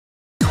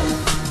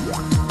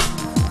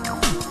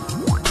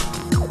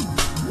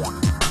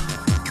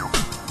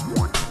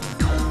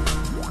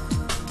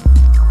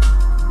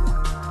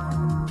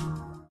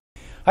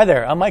Hi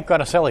there, I'm Mike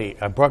Graticelli,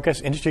 a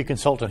broadcast industry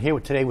consultant here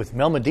today with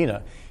Mel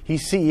Medina.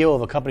 He's CEO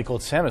of a company called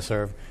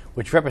Samaserve,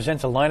 which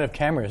represents a line of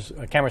cameras,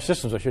 camera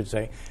systems, I should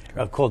say,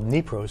 called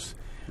Nipros,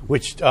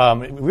 which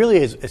really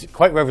is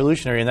quite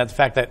revolutionary in that the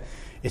fact that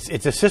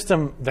it's a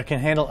system that can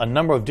handle a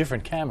number of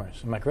different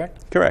cameras. Am I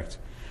correct? Correct.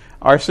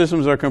 Our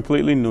systems are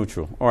completely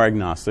neutral or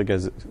agnostic,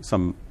 as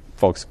some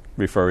folks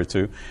refer it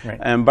to. Right.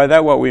 And by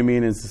that, what we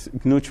mean is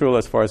neutral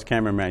as far as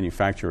camera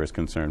manufacturer is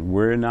concerned.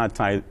 We're not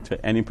tied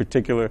to any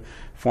particular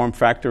form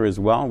factor as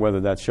well, whether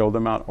that's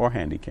shoulder mount or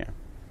handy cam.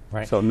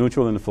 Right. So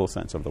neutral in the full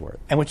sense of the word.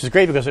 And which is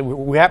great because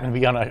we happen to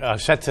be on a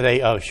set today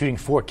shooting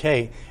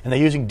 4K, and they're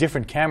using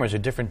different cameras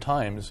at different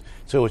times.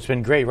 So it's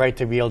been great, right,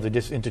 to be able to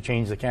just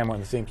interchange the camera on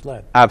the same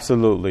sled.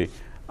 Absolutely.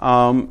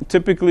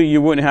 Typically,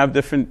 you wouldn't have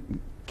different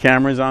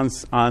cameras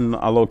on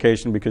a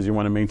location because you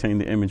want to maintain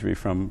the imagery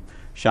from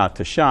shot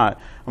to shot.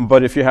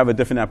 But if you have a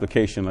different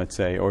application, let's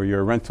say, or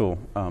your rental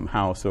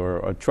house or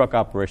a truck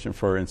operation,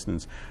 for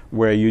instance,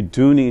 where you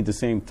do need the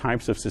same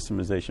types of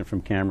systemization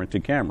from camera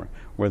to camera,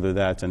 whether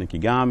that's an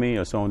Ikigami,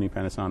 a Sony,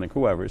 Panasonic,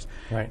 whoever's,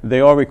 right,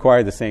 they all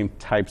require the same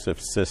types of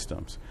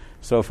systems.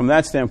 So from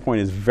that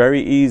standpoint, it's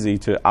very easy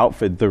to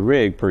outfit the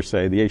rig, per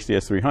se, the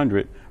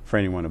HDS-300, for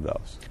any one of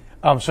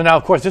those. So now,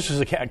 of course, this is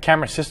a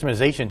camera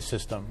systemization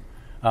system.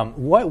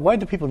 Why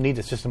do people need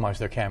to systemize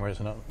their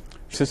cameras?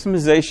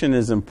 Systemization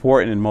is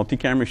important in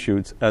multi-camera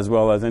shoots as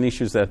well as any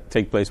shoots that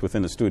take place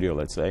within a studio,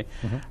 let's say.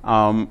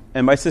 Mm-hmm.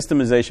 And by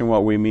systemization,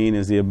 what we mean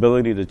is the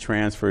ability to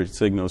transfer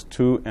signals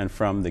to and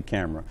from the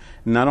camera.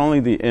 Not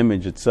only the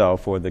image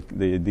itself or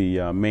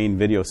the main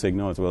video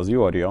signal as well as the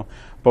audio,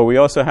 but we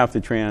also have to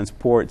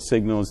transport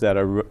signals that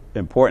are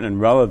important and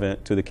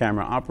relevant to the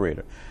camera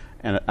operator,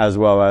 and as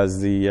well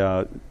as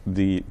the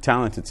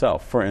talent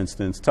itself. For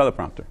instance,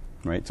 teleprompter.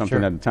 Right, something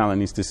sure, that the talent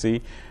needs to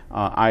see.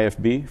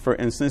 IFB, for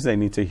instance, they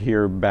need to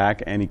hear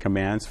back any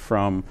commands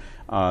from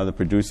the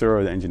producer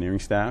or the engineering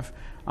staff.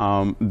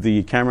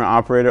 The camera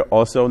operator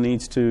also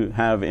needs to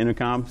have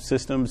intercom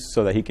systems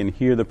so that he can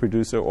hear the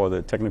producer or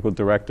the technical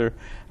director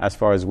as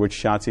far as which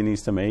shots he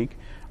needs to make.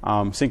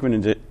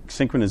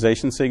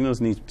 Synchronization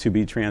signals need to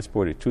be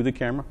transported to the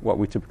camera, what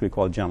we typically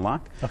call gen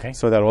lock, okay,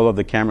 so that all of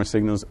the camera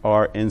signals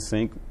are in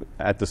sync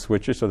at the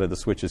switcher so that the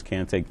switches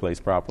can take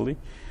place properly.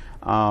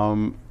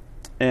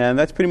 And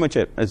that's pretty much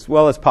it, as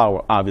well as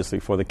power,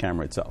 obviously, for the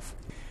camera itself.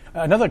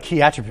 Another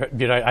key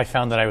attribute I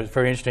found that I was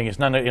very interesting is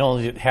not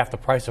only half the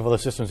price of other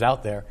systems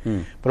out there,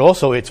 but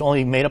also it's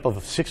only made up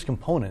of 6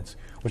 components,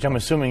 which I'm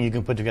assuming you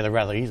can put together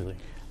rather easily.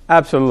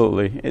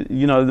 Absolutely.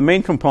 You know, the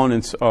main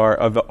components are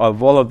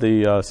of all of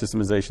the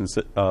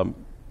systemization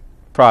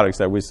products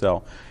that we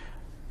sell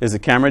is a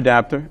camera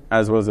adapter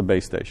as well as a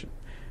base station.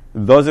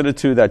 Those are the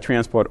two that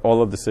transport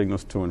all of the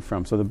signals to and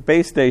from. So the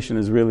base station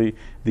is really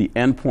the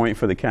endpoint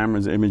for the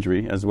camera's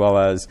imagery as well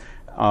as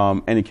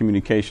any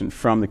communication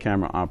from the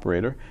camera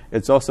operator.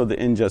 It's also the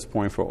ingest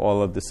point for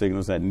all of the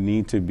signals that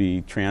need to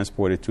be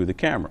transported to the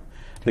camera.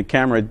 The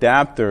camera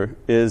adapter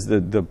is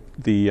the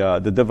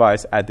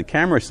device at the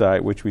camera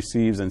side which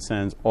receives and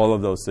sends all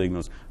of those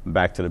signals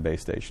back to the base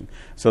station.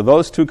 So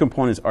those two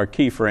components are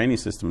key for any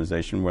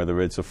systemization,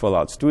 whether it's a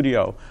full-out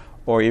studio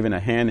or even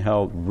a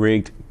handheld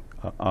rigged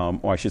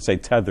or I should say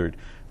tethered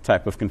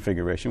type of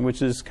configuration,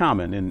 which is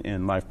common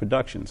in live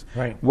productions.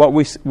 Right. What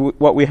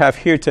we have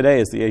here today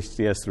is the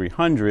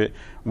HDS-300,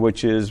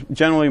 which is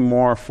generally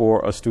more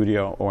for a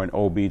studio or an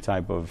OB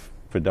type of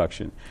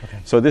production. Okay.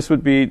 So this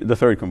would be the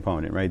third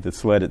component, right, the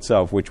sled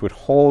itself, which would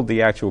hold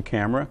the actual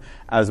camera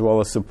as well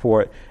as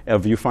support a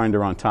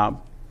viewfinder on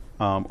top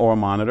or a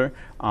monitor,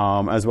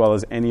 as well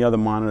as any other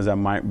monitors that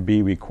might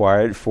be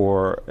required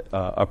for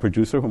a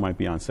producer who might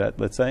be on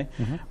set, let's say.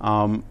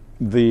 Mm-hmm.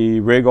 The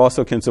rig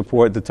also can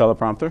support the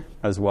teleprompter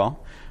as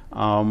well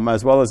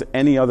as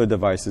any other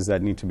devices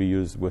that need to be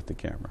used with the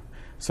camera.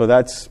 So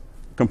that's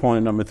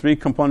component number 3.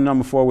 Component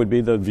number 4 would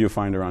be the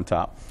viewfinder on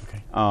top.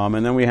 Okay.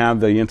 And then we have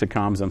the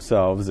intercoms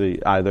themselves,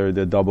 either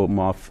the double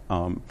muff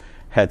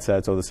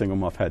headsets or the single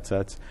muff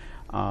headsets.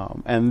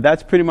 And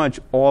that's pretty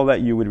much all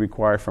that you would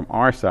require from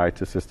our side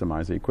to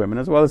systemize the equipment,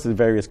 as well as the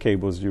various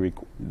cables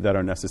that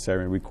are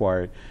necessary and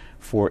required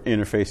for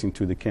interfacing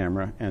to the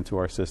camera and to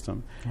our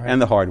system, right, and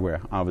the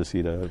hardware,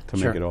 obviously, to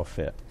sure, make it all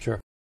fit.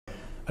 Sure.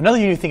 Another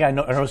unique thing I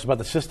noticed about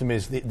the system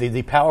is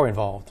the power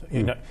involved.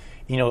 You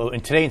know,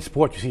 and today in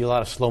sport, you see a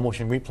lot of slow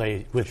motion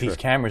replay with sure, these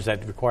cameras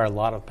that require a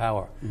lot of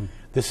power.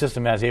 This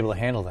system is able to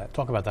handle that.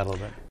 Talk about that a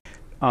little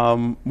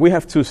bit. We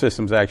have 2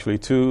 systems, actually,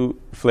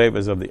 2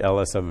 flavors of the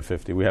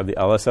LS-750. We have the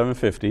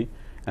LS-750,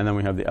 and then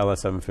we have the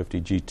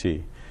LS-750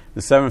 GT.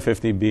 The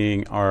 750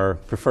 being our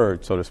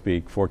preferred, so to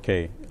speak,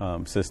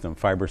 4K system,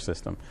 fiber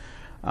system.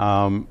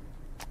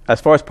 As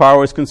far as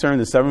power is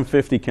concerned, the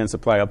 750 can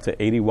supply up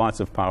to 80 watts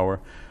of power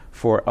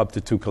for up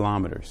to 2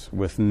 kilometers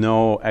with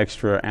no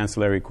extra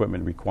ancillary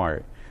equipment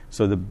required.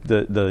 So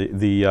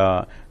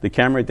the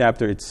camera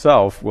adapter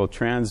itself will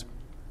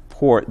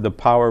transport the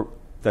power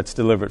that's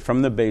delivered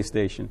from the base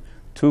station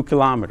 2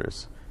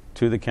 kilometers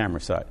to the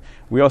camera side.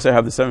 We also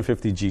have the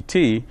 750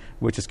 GT,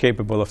 which is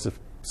capable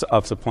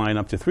of supplying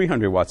up to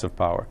 300 watts of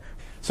power.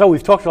 So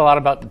we've talked a lot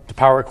about the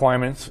power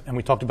requirements, and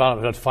we talked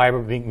about fiber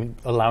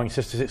allowing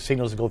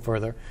signals to go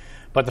further.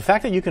 But the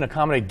fact that you can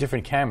accommodate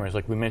different cameras,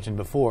 like we mentioned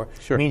before,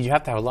 means you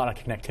have to have a lot of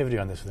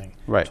connectivity on this thing.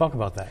 Right. Talk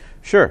about that.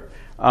 Sure.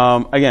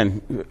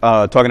 Again,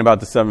 talking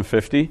about the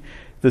 750,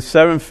 the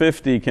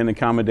 750 can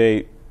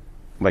accommodate,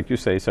 like you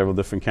say, several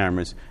different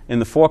cameras. In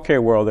the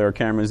 4K world, there are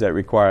cameras that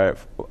require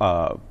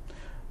 4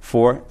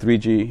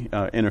 3G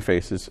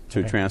interfaces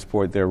to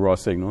transport their raw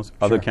signals.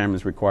 Other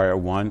cameras require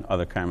 1,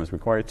 other cameras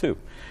require 2.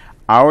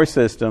 Our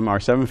system, our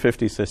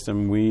 750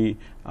 system, we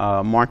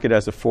market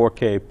as a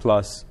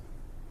 4K+X.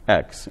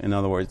 In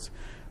other words,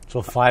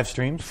 so 5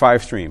 streams?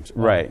 5 streams,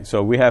 right.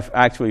 So we have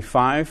actually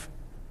 5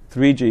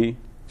 3G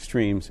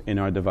streams in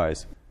our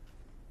device.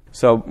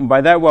 So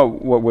by that,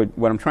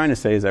 what I'm trying to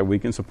say is that we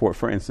can support,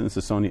 for instance,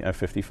 the Sony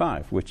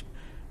F55, which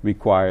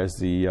requires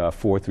the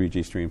 4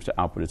 3G streams to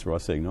output its raw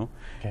signal.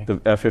 Okay. The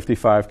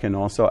F55 can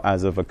also,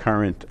 as of a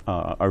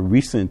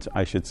recent,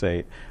 I should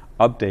say,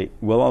 update,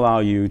 will allow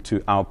you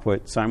to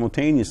output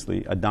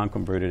simultaneously a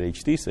down-converted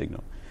HD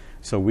signal.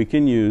 So we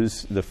can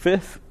use the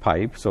 5th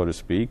pipe, so to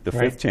speak, the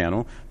 5th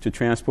channel, to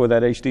transport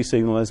that HD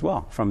signal as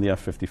well from the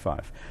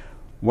F55.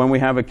 When we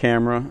have a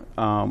camera,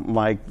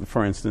 like,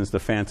 for instance, the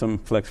Phantom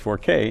Flex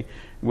 4K,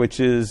 which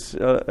is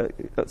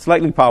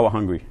slightly power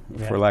hungry,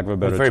 for lack of a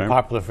better term. Very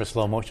popular for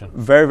slow motion.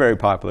 Very, very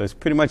popular. It's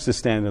pretty much the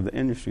standard of the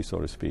industry, so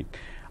to speak.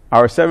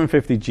 Our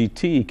 750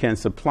 GT can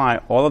supply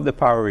all of the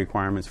power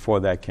requirements for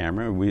that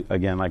camera. We,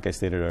 again, like I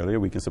stated earlier,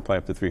 we can supply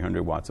up to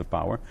 300 watts of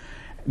power.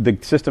 The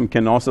system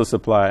can also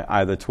supply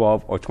either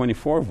 12 or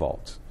 24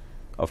 volts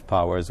of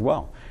power as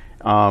well.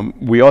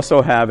 We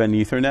also have an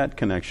Ethernet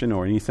connection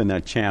or an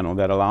Ethernet channel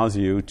that allows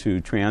you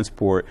to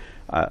transport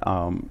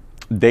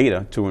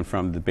data to and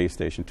from the base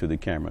station to the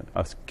camera.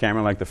 A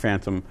camera like the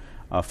Phantom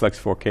Flex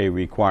 4K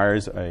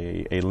requires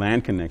a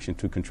LAN connection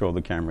to control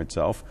the camera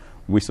itself.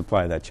 We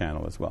supply that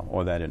channel as well,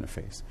 or that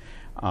interface.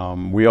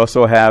 We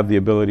also have the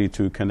ability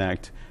to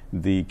connect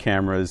the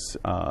cameras,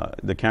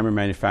 the camera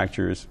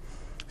manufacturer's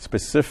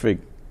specific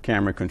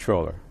camera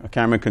controller. A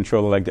camera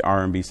controller like the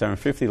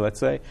RMB-750, let's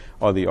say,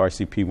 or the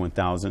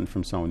RCP-1000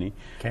 from Sony.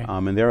 Okay.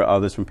 And there are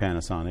others from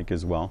Panasonic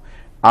as well.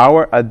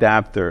 Our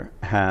adapter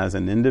has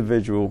an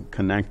individual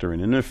connector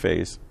and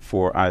interface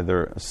for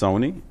either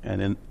Sony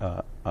and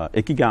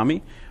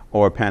Ikegami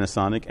or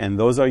Panasonic, and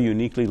those are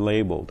uniquely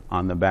labeled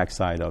on the back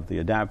side of the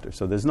adapter.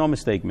 So there's no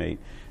mistake made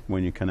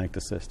when you connect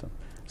the system.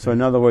 So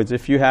in other words,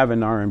 if you have an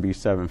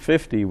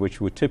RMB-750,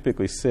 which would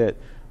typically sit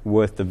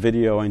with the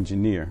video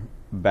engineer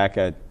back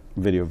at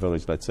Video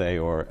Village, let's say,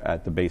 or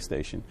at the base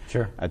station,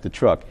 at the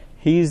truck,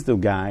 he's the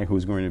guy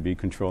who's going to be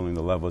controlling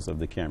the levels of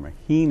the camera.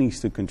 He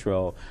needs to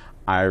control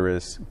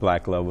iris,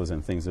 black levels,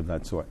 and things of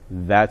that sort.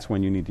 That's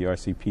when you need the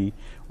RCP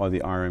or the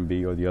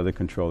RMB or the other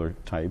controller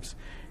types.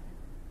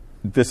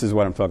 This is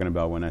what I'm talking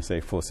about when I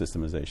say full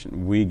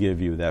systemization. We give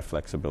you that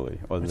flexibility.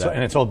 And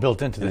it's all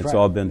built into the drive. It's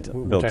all built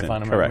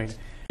in, correct.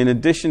 In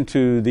addition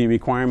to the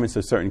requirements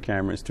of certain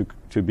cameras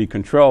to be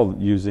controlled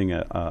using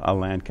a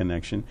LAN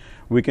connection,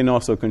 we can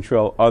also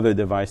control other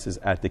devices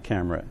at the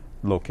camera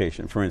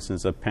location. For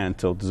instance, a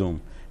pan-tilt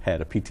zoom head,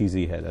 a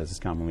PTZ head as it's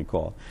commonly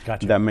called,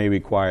 that may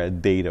require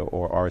data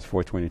or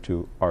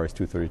RS-422,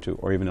 RS-232,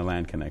 or even a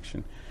LAN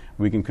connection.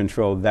 We can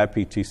control that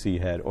PTC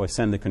head or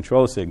send the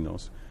control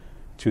signals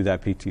to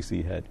that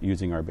PTC head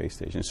using our base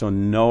station. So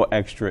no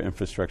extra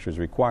infrastructure is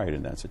required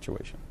in that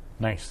situation.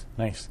 Nice,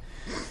 nice.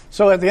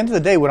 So at the end of the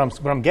day, what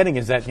I'm getting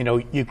is that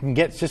you can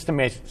get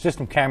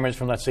system cameras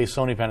from, let's say,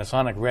 Sony,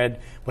 Panasonic,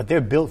 Red, but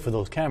they're built for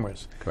those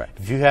cameras. Correct.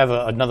 If you have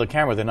another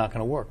camera, they're not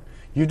going to work.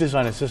 You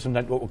designed a system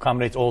that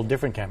accommodates all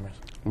different cameras.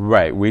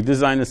 Right. We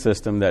designed a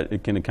system that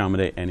it can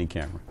accommodate any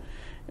camera.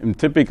 And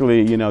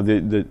typically,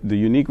 the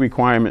unique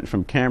requirement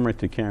from camera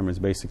to camera is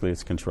basically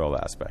its control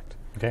aspect.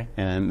 Okay.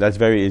 And that's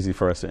very easy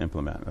for us to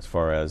implement as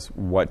far as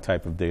what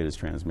type of data is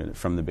transmitted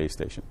from the base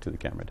station to the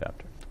camera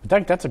adapter.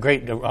 But that's a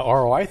great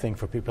ROI thing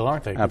for people,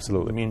 aren't they?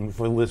 Absolutely. I mean,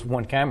 for this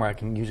one camera, I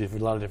can use it for a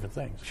lot of different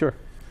things. Sure.